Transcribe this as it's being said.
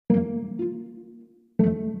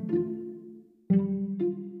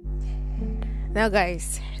Now,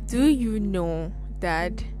 guys, do you know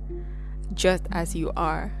that just as you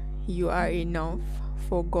are enough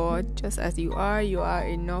for God? Just as you are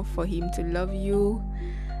enough for Him to love you.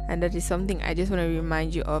 And that is something I just want to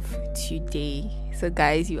remind you of today. So,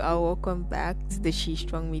 guys, you are welcome back to the She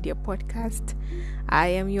Strong Media Podcast. I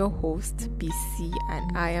am your host, BC,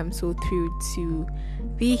 and I am so thrilled to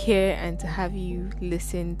be here and to have you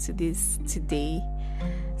listen to this today.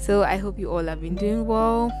 So, I hope you all have been doing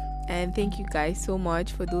well. And thank you guys so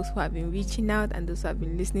much for those who have been reaching out and those who have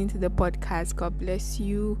been listening to the podcast. God bless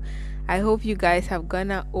you. I hope you guys have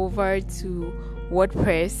gone over to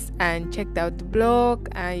WordPress and checked out the blog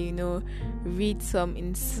and read some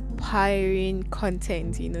inspiring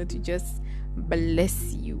content to just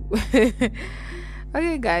bless you.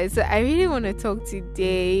 Okay guys, so I really want to talk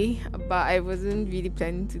today about, I wasn't really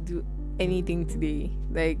planning to do anything today,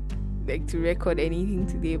 like to record anything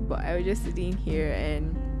today, but I was just sitting here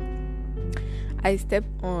and I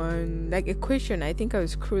stepped on like a question. I think I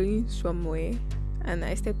was scrolling somewhere and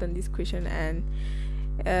I stepped on this question, and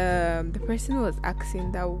the person was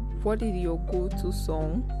asking that what is your go-to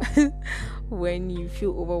song when you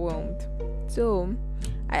feel overwhelmed. So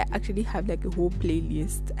I actually have like a whole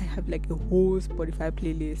playlist. I have like a whole Spotify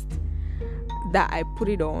playlist that I put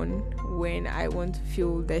it on when I want to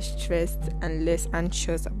feel less stressed and less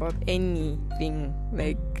anxious about anything.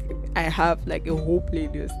 Like I have like a whole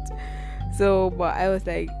playlist. So, but I was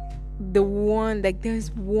like,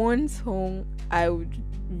 there's one song I would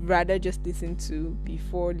rather just listen to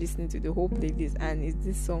before listening to the whole playlist, and it's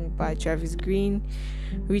this song by Travis Green,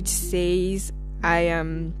 which says, I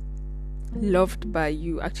am loved by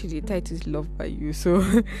you. Actually, the title is Loved by You. So,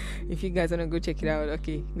 if you guys want to go check it out,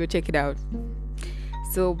 okay, go check it out.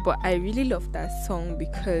 So, but I really love that song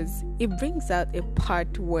because it brings out a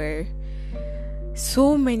part where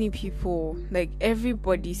so many people, like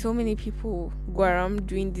everybody, so many people go around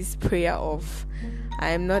doing this prayer of I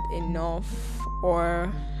am not enough,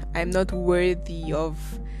 or I'm not worthy of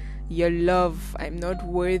your love, I'm not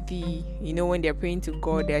worthy. When they're praying to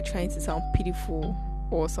God, they're trying to sound pitiful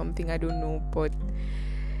or something, I don't know, but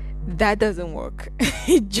that doesn't work.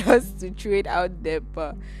 Just to throw it out there,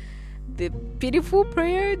 but the pitiful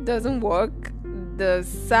prayer doesn't work. The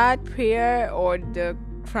sad prayer or the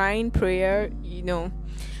crying prayer,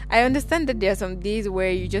 I understand that there are some days where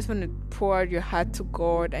you just want to pour out your heart to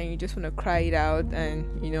God and you just want to cry it out, and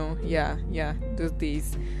those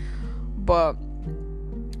days. But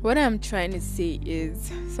what I'm trying to say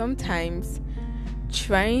is sometimes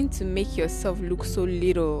trying to make yourself look so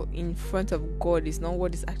little in front of God is not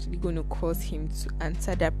what is actually going to cause Him to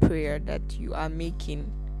answer that prayer that you are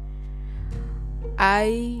making.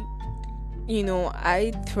 I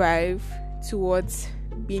thrive towards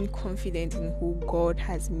being confident in who God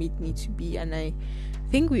has made me to be, and I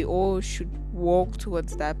think we all should walk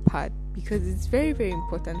towards that path, because it's very, very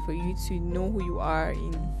important for you to know who you are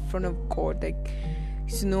in front of God, like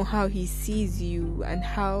to know how He sees you and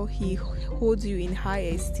how He holds you in high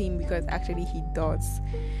esteem, because actually He does.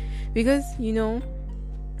 Because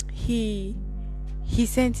He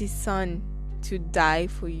sent His Son to die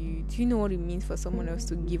for you. Do you know what it means for someone else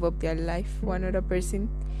to give up their life for another person?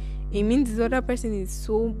 It means the other person is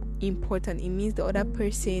so important. It means the other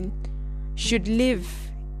person should live.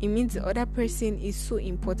 It means the other person is so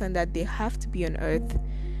important that they have to be on earth.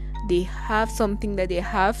 They have something that they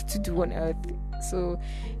have to do on earth. So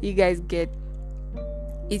you guys get,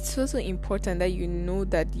 it's so important that you know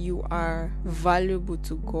that you are valuable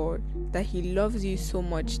to God, that He loves you so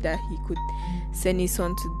much that He could send His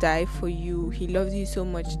Son to die for you. He loves you so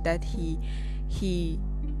much that He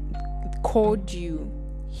called you.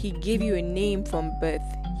 He gave you a name from birth.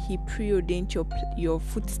 He preordained your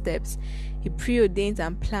footsteps. He preordains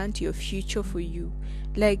and planned your future for you.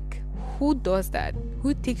 Like, who does that?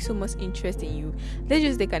 Who takes so much interest in you? Let's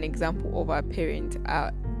just take an example of our parents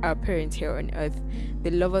here on earth.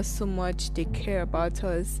 They love us so much. They care about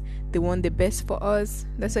us. They want the best for us.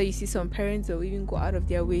 That's why you see some parents will even go out of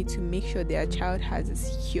their way to make sure their child has a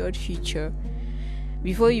secured future.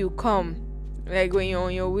 Before you come, like when you're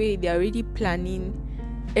on your way, they're already planning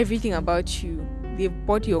everything about you. They've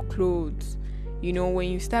bought your clothes. When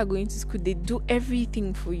you start going to school, they do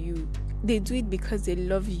everything for you. They do it because they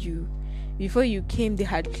love you. Before you came, they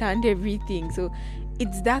had planned everything. So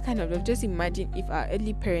it's that kind of love. Just imagine if our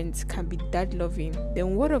earthly parents can be that loving,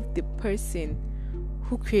 then what of the person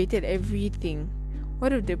who created everything?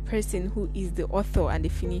 What of the person who is the author and the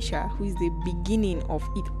finisher, who is the beginning of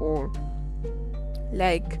it all?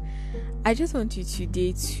 Like, I just want you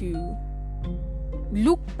today to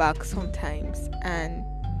look back sometimes and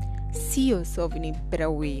see yourself in a better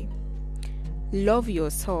way. love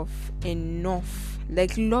yourself enough.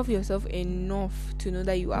 Like, love yourself enough to know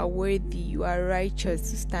that you are worthy, you are righteous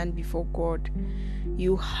to stand before God.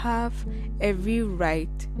 You have every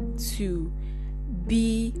right to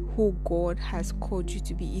be who God has called you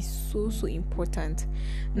to be. Is so important.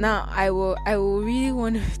 Now I will really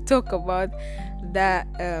want to talk about that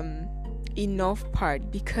enough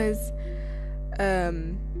part, because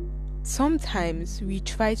sometimes we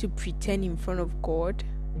try to pretend in front of God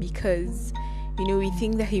because we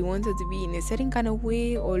think that He wants us to be in a certain kind of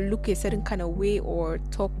way, or look a certain kind of way, or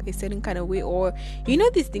talk a certain kind of way, or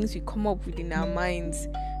these things we come up with in our minds,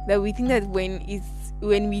 that we think that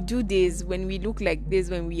when we do this, when we look like this,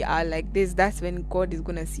 when we are like this, that's when God is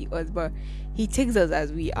gonna see us. But He takes us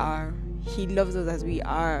as we are. He loves us as we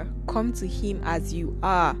are. Come to Him as you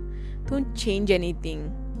are. Don't change anything.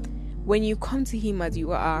 When you come to Him as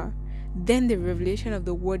you are, then the revelation of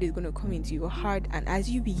the word is going to come into your heart, and as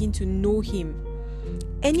you begin to know Him,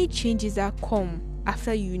 any changes that come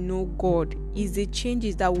after you know God is the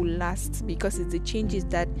changes that will last, because it's the changes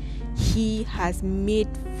that He has made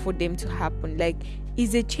for them to happen. Like,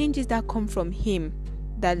 it's the changes that come from Him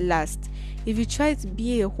that last. If you try to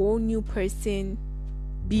be a whole new person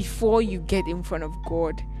before you get in front of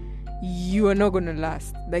God, you are not going to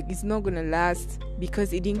last. Like, it's not going to last,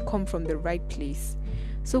 because it didn't come from the right place.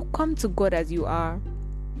 So come to God as you are.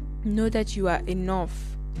 Know that you are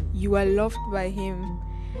enough. You are loved by Him.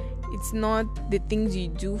 It's not the things you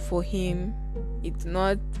do for Him. It's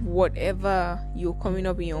not whatever you're coming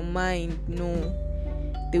up in your mind. No.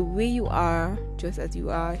 The way you are, just as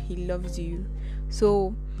you are, He loves you.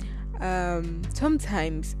 So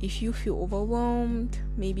sometimes if you feel overwhelmed,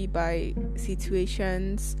 maybe by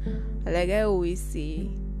situations, like I always say,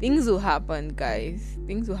 things will happen, guys.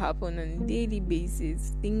 Things will happen on a daily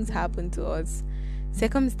basis. Things happen to us.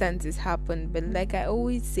 Circumstances happen. But like I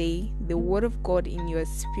always say, the word of God in your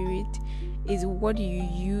spirit is what you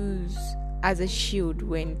use as a shield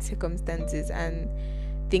when circumstances and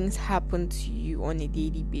things happen to you on a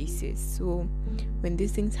daily basis. So when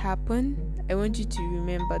these things happen, I want you to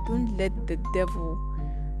remember, don't let the devil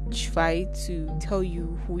try to tell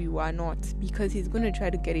you who you are not, because he's going to try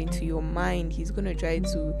to get into your mind. He's going to try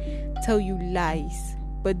to tell you lies.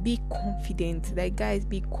 But be confident. Like, guys,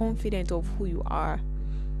 be confident of who you are,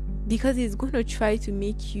 because he's going to try to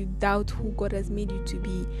make you doubt who God has made you to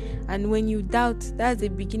be. And when you doubt, that's the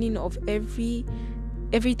beginning of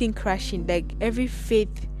everything crashing. Like, every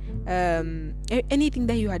faith, anything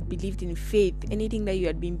that you had believed in, faith, anything that you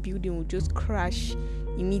had been building will just crash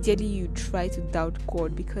immediately you try to doubt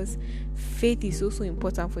God, because faith is also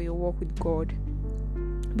important for your walk with God.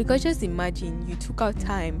 Because just imagine you took out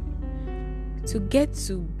time to get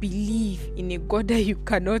to believe in a God that you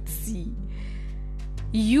cannot see.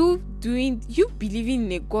 You believing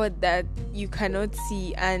in a God that you cannot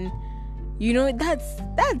see, and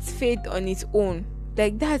that's faith on its own.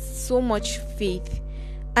 Like, that's so much faith.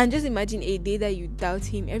 And just imagine a day that you doubt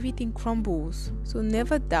Him, everything crumbles. So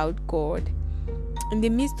never doubt God. In the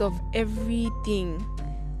midst of everything,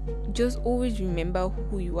 just always remember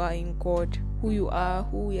who you are in God, who you are,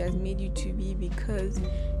 who He has made you to be, because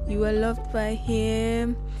you are loved by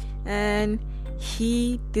Him, and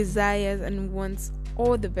He desires and wants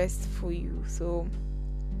all the best for you. So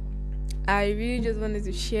I really just wanted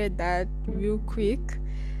to share that real quick.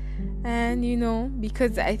 And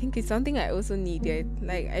because I think it's something I also needed.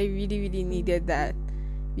 Like, I really needed that,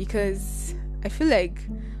 because I feel like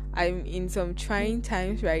I'm in some trying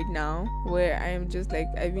times right now, where I am just like,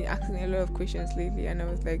 I've been asking a lot of questions lately, and I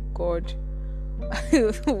was like, God,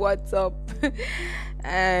 what's up?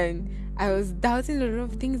 And I was doubting a lot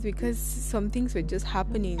of things, because some things were just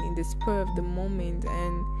happening in the spur of the moment,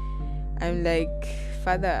 and I'm like,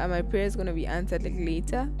 Father, are my prayers gonna be answered like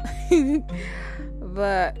later?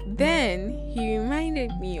 But then He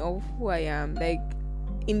reminded me of who I am. Like,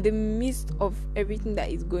 in the midst of everything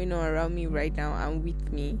that is going on around me right now and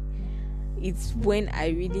with me, it's when I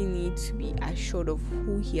really need to be assured of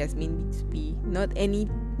who He has made me to be. Nothing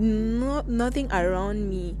around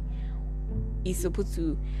me is supposed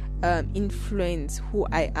to influence who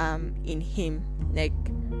I am in Him. Like,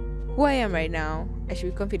 who I am right now, I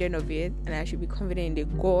should be confident of it, and I should be confident in the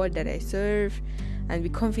God that I serve, and be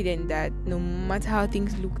confident that no matter how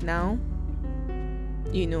things look now,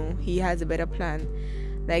 He has a better plan.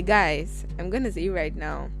 Like, guys, I'm gonna say right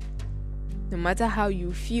now, no matter how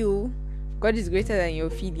you feel, God is greater than your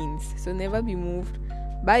feelings. So never be moved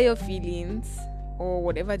by your feelings or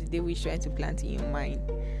whatever the devil is trying to plant in your mind.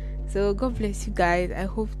 So God bless you guys. I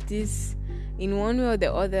hope this, in one way or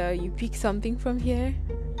the other, you pick something from here,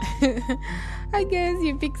 I guess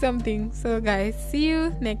you pick something. So guys, see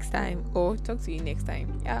you next time, or talk to you next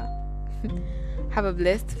time. Yeah. Have a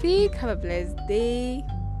blessed week, have a blessed day,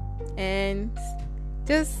 and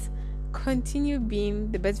just continue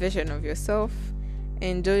being the best version of yourself.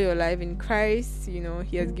 Enjoy your life in Christ.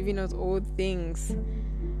 He has given us all things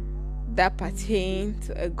that pertain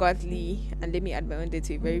to a godly, and let me add my own day,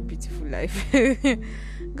 to a very beautiful life.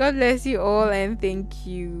 God bless you all, and thank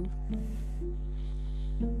you.